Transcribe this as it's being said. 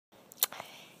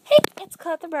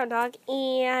Colette the Brown Dog,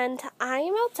 and I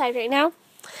am outside right now,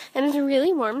 and it's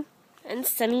really warm and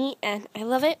sunny, and I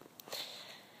love it.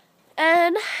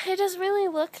 And it doesn't really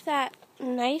look that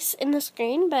nice in the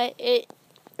screen, but it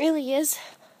really is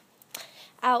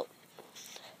out.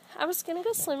 I was going to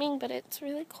go swimming, but it's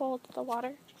really cold, the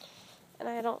water, and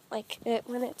I don't like it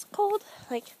when it's cold,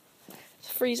 like it's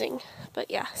freezing.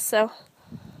 But yeah, so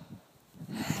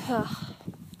I don't know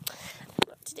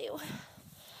what to do.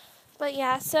 But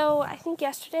yeah, so I think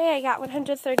yesterday I got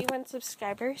 131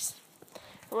 subscribers,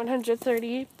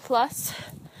 130 plus,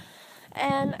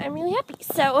 and I'm really happy.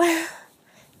 So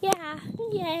yeah,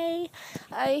 yay!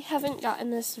 I haven't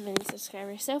gotten this many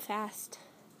subscribers so fast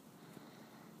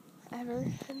ever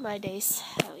in my days.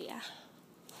 So yeah,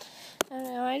 I don't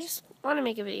know. I just want to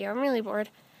make a video. I'm really bored.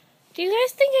 Do you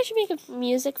guys think I should make a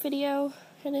music video?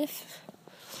 And if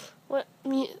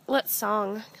what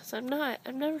song? Because I'm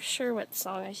never sure what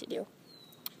song I should do.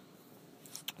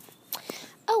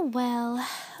 Oh well.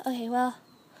 Okay, well.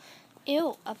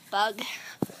 Ew, a bug.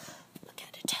 Look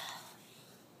at it.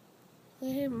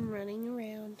 Look at him running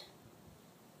around.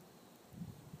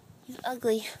 He's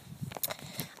ugly.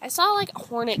 I saw like a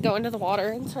hornet go into the water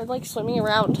and started like swimming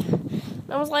around.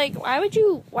 And I was like, why would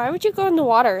you go in the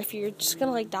water if you're just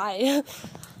gonna like die?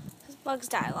 Because bugs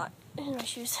die a lot in my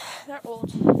shoes. They're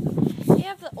old. They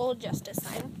have the old Justice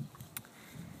sign.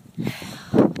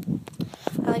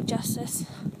 I like Justice.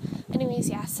 Anyways,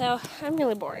 yeah, so I'm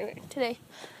really boring today.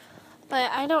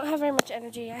 But I don't have very much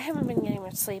energy. I haven't been getting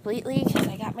much sleep lately because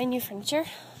I got my new furniture.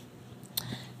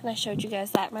 And I showed you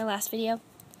guys that in my last video.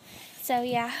 So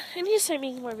yeah, I need to start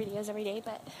making more videos every day,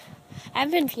 but I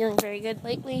haven't been feeling very good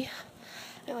lately.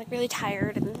 I'm like really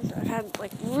tired and I've had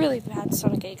like really bad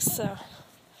stomach aches, so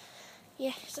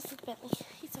yeah, just like Bentley.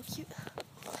 He's so cute.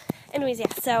 Anyways,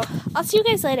 yeah, so I'll see you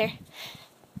guys later.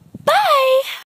 Bye!